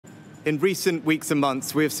In recent weeks and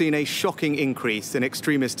months, we have seen a shocking increase in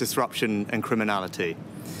extremist disruption and criminality.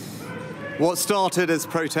 What started as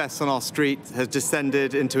protests on our street has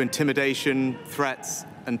descended into intimidation, threats,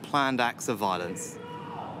 and planned acts of violence.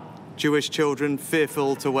 Jewish children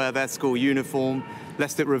fearful to wear their school uniform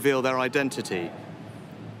lest it reveal their identity.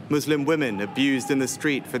 Muslim women abused in the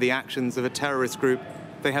street for the actions of a terrorist group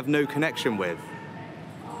they have no connection with.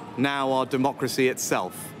 Now our democracy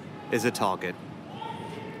itself is a target.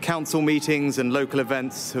 Council meetings and local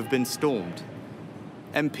events have been stormed.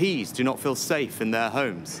 MPs do not feel safe in their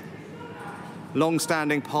homes.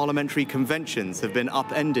 Long-standing parliamentary conventions have been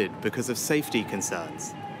upended because of safety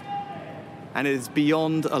concerns. And it is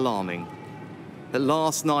beyond alarming that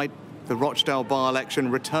last night the Rochdale by-election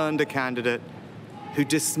returned a candidate who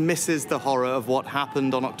dismisses the horror of what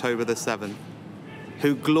happened on October the 7th,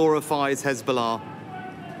 who glorifies Hezbollah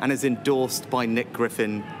and is endorsed by Nick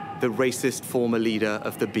Griffin, the racist former leader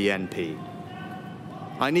of the BNP.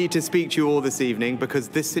 I need to speak to you all this evening because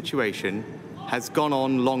this situation has gone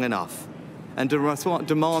on long enough and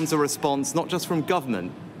demands a response not just from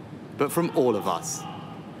government, but from all of us.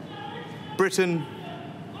 Britain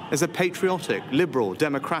is a patriotic, liberal,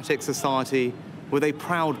 democratic society with a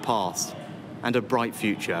proud past and a bright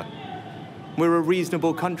future. We're a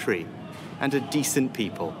reasonable country and a decent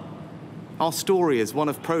people. Our story is one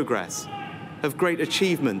of progress, of great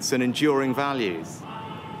achievements and enduring values.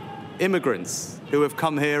 Immigrants who have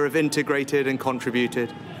come here have integrated and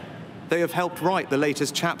contributed. They have helped write the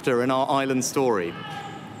latest chapter in our island story.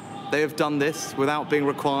 They have done this without being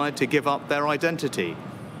required to give up their identity.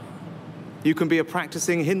 You can be a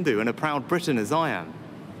practicing Hindu and a proud Briton as I am,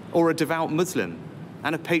 or a devout Muslim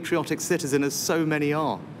and a patriotic citizen as so many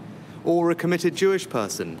are, or a committed Jewish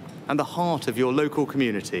person and the heart of your local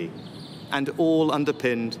community, and all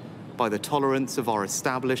underpinned by the tolerance of our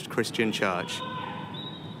established Christian church.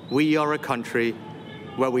 We are a country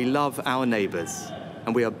where we love our neighbours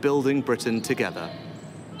and we are building Britain together.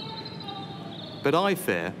 But I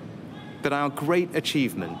fear that our great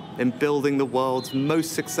achievement in building the world's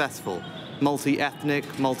most successful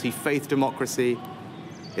multi-ethnic, multi-faith democracy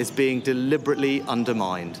is being deliberately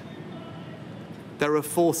undermined. There are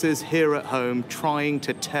forces here at home trying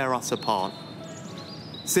to tear us apart.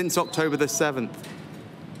 Since October the 7th,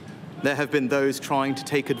 there have been those trying to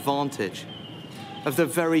take advantage of the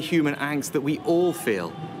very human angst that we all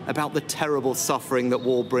feel about the terrible suffering that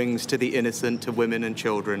war brings to the innocent, to women and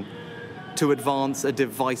children, to advance a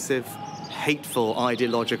divisive, hateful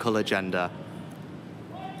ideological agenda.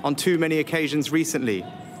 On too many occasions recently,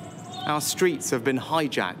 our streets have been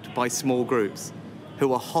hijacked by small groups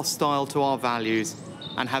who are hostile to our values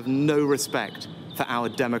and have no respect for our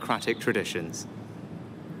democratic traditions.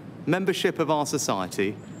 Membership of our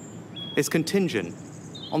society is contingent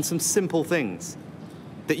on some simple things: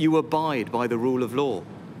 that you abide by the rule of law,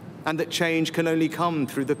 and that change can only come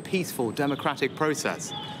through the peaceful democratic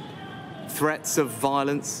process. Threats of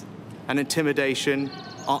violence and intimidation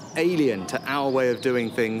are alien to our way of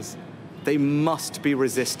doing things. They must be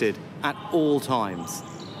resisted at all times.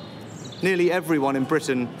 Nearly everyone in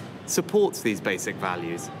Britain supports these basic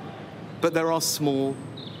values, but there are small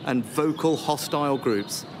and vocal hostile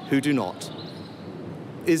groups who do not.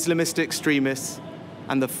 Islamist extremists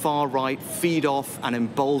and the far right feed off and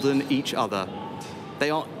embolden each other.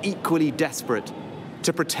 They are equally desperate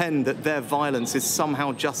to pretend that their violence is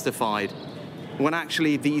somehow justified, when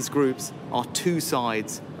actually these groups are two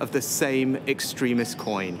sides of the same extremist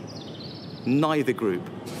coin. Neither group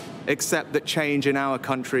accept that change in our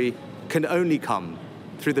country can only come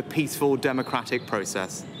through the peaceful democratic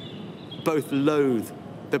process. Both loathe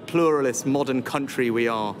the pluralist modern country we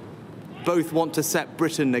are. Both want to set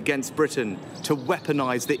Britain against Britain, to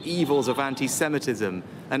weaponize the evils of anti-Semitism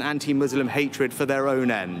and anti-Muslim hatred for their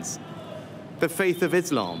own ends. The faith of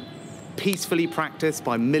Islam, peacefully practiced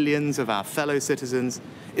by millions of our fellow citizens,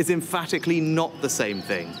 is emphatically not the same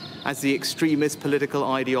thing as the extremist political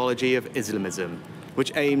ideology of Islamism,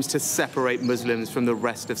 which aims to separate Muslims from the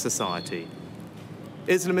rest of society.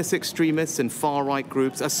 Islamist extremists and far-right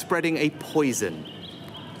groups are spreading a poison.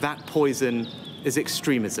 That poison is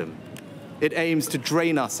extremism. It aims to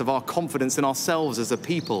drain us of our confidence in ourselves as a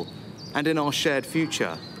people and in our shared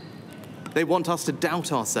future. They want us to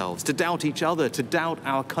doubt ourselves, to doubt each other, to doubt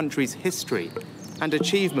our country's history and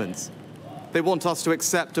achievements. They want us to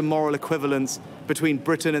accept a moral equivalence between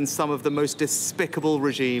Britain and some of the most despicable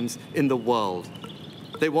regimes in the world.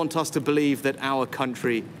 They want us to believe that our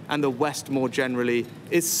country, and the West more generally,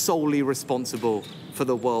 is solely responsible for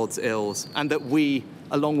the world's ills, and that we,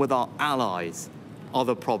 along with our allies, are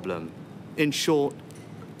the problem. In short,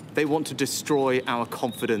 they want to destroy our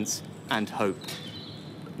confidence and hope.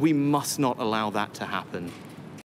 We must not allow that to happen.